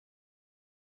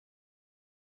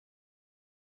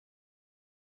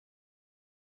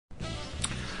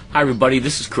Hi everybody,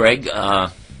 this is Craig,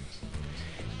 and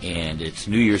it's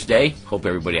New Year's Day. Hope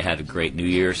everybody had a great New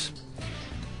Year's.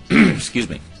 Excuse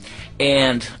me.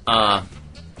 And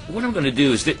what I'm going to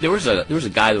do is there was a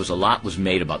guy. A lot was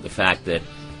made about the fact that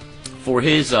for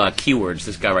his keywords,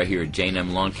 this guy right here,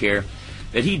 J&M Lawn Care,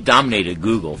 that he dominated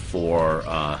Google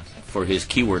for his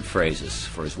keyword phrases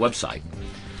for his website,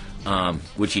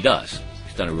 which he does.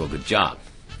 He's done a real good job.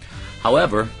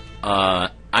 However,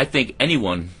 I think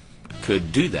anyone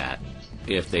could do that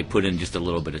if they put in just a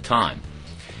little bit of time,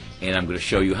 and I'm going to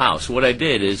show you how. So what I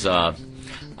did is I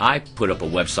put up a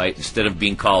website. Instead of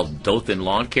being called Dothan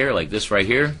Lawn Care like this right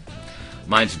here,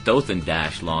 mine's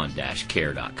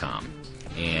Dothan-lawn-care.com.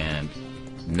 And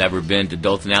never been to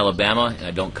Dothan, Alabama, and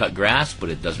I don't cut grass, but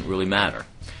it doesn't really matter.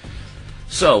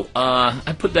 So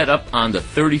I put that up on the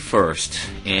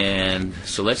 31st, and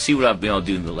so let's see what I've been able to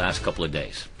do in the last couple of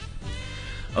days.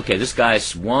 Okay, this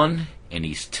guy's 1, and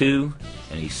he's 2,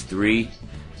 and he's 3,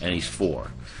 and he's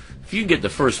 4. If you can get the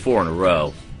first 4 in a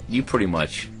row, you pretty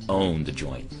much own the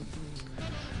joint.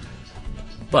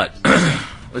 But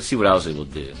let's see what I was able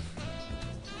to do.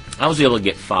 I was able to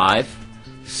get 5,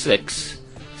 6,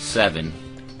 7,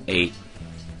 8,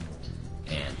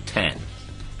 and 10.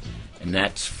 And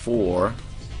that's for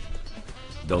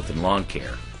Dothan Lawn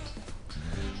Care.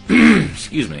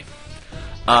 Excuse me.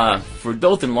 For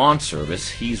Dothan Lawn Service,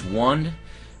 he's 1,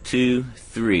 2,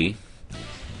 3,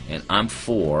 and I'm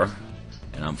 4,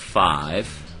 and I'm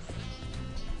 5,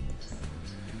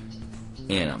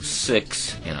 and I'm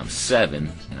 6, and I'm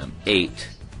 7, and I'm 8,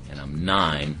 and I'm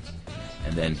 9,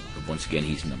 and then once again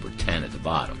he's number 10 at the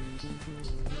bottom.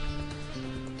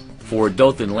 For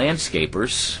Dothan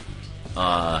Landscapers,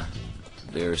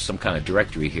 there's some kind of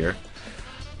directory here,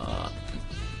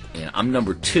 and I'm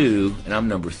number 2, and I'm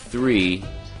number 3,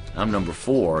 and I'm number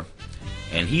 4,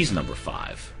 and he's number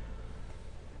 5.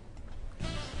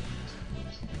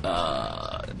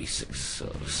 That'd be 6,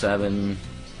 so 7,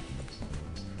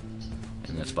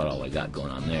 and that's about all I got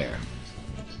going on there.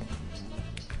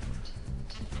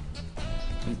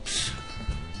 Oops.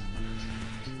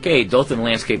 Okay, Dothan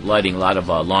Landscape Lighting. A lot of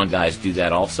lawn guys do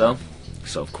that also,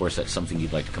 so of course that's something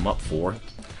you'd like to come up for.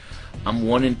 I'm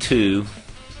 1 and 2,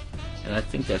 and I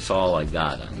think that's all I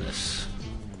got on this.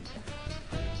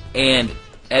 And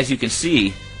as you can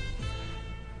see,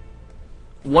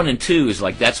 1 and 2 is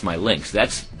like, that's my links.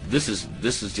 This is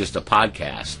just a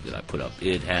podcast that I put up.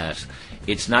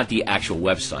 It's not the actual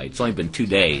website. It's only been 2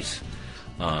 days.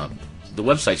 The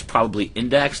website's probably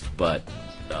indexed, but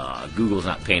Google's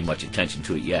not paying much attention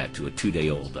to it yet, to a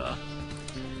 2-day-old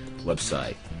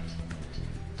website.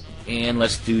 And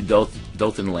let's do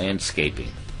Dothan Landscaping.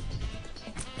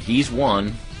 He's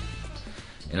 1,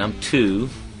 and I'm 2,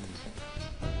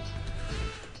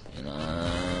 and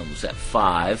was that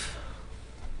 5,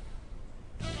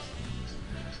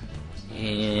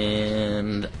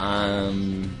 and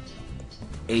I'm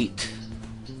 8.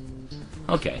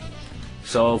 Okay,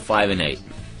 so 5 and 8.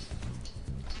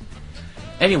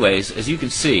 Anyways, as you can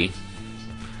see,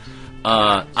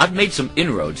 I've made some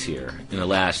inroads here in the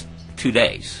last 2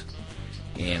 days,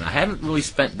 and I haven't really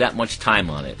spent that much time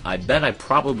on it. I bet I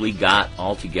probably got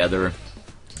altogether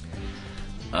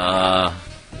 2-3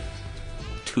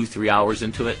 hours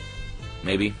into it,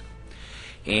 maybe.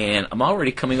 And I'm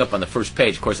already coming up on the first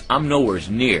page. Of course, I'm nowhere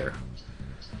near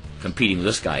competing with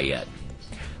this guy yet.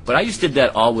 But I just did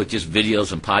that all with just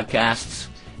videos and podcasts,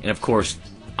 and of course,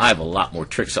 I have a lot more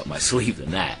tricks up my sleeve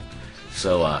than that.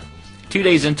 So 2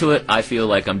 days into it, I feel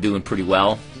like I'm doing pretty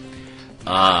well.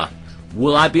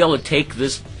 Will I be able to take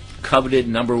this coveted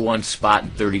 #1 spot in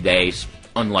 30 days?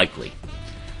 Unlikely.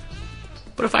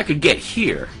 But if I could get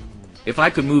here, if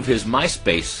I could move his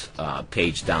MySpace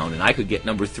page down and I could get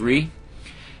number 3,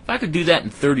 if I could do that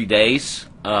in 30 days,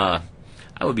 I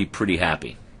would be pretty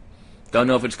happy. Don't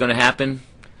know if it's going to happen.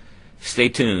 Stay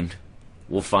tuned.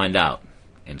 We'll find out.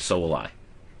 And so will I.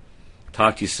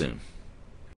 Talk to you soon.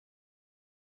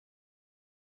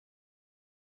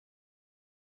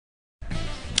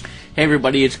 Hey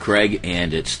everybody, it's Craig,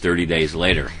 and it's 30 days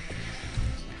later.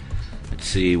 Let's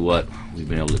see what we've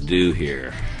been able to do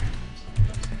here.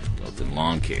 Dothan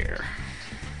Lawn Care.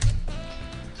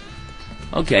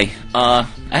 Okay, I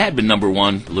had been number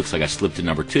 1. It looks like I slipped to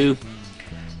number 2.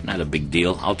 Not a big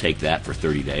deal. I'll take that for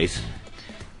 30 days.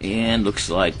 And looks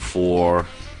like 4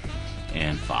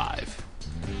 and 5.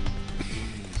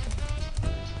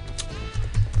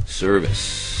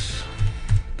 Service.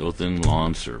 Dothan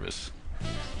Lawn Service.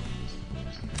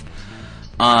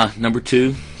 Number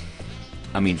 2.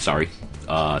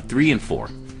 3 and 4.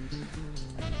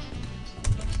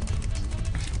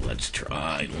 Let's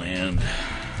try land.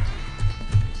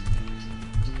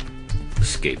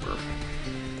 landscaper.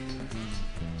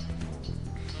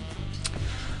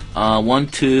 1,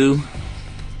 2,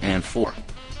 and 4.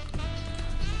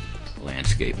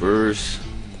 Landscapers.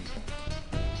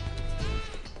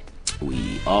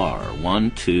 We are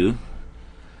 1, 2,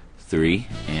 3,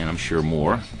 and I'm sure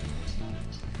more.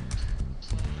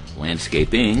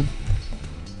 Landscaping.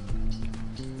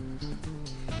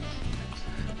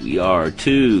 We are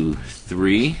 2,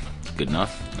 3. Good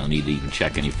enough. No need to even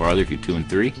check any farther. If you're 2 and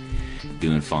 3,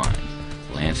 doing fine.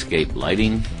 Landscape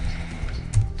lighting.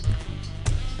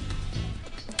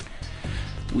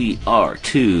 We are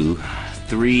 2,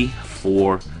 3,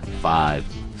 4, 5,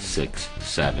 6,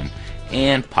 7,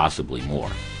 and possibly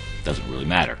more. Doesn't really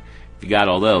matter. If you got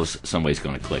all those, somebody's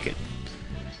going to click it.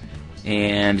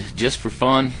 And just for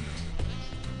fun,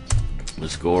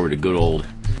 let's go over to good old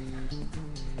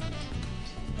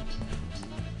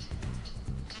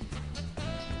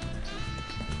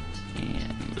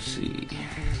and let's see.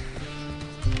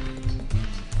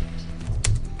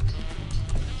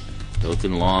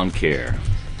 Dothan Lawn Care.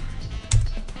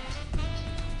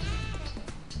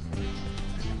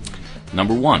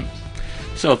 Number 1.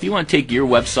 So if you want to take your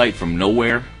website from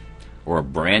nowhere, or a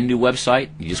brand new website,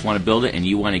 you just want to build it and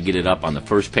you want to get it up on the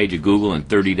first page of Google in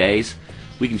 30 days,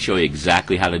 we can show you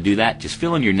exactly how to do that. Just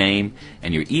fill in your name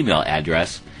and your email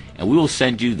address, and we will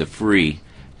send you the free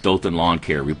Dothan Lawn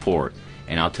Care report.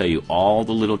 And I'll tell you all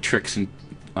the little tricks and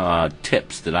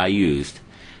tips that I used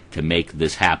to make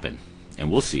this happen.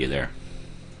 And we'll see you there.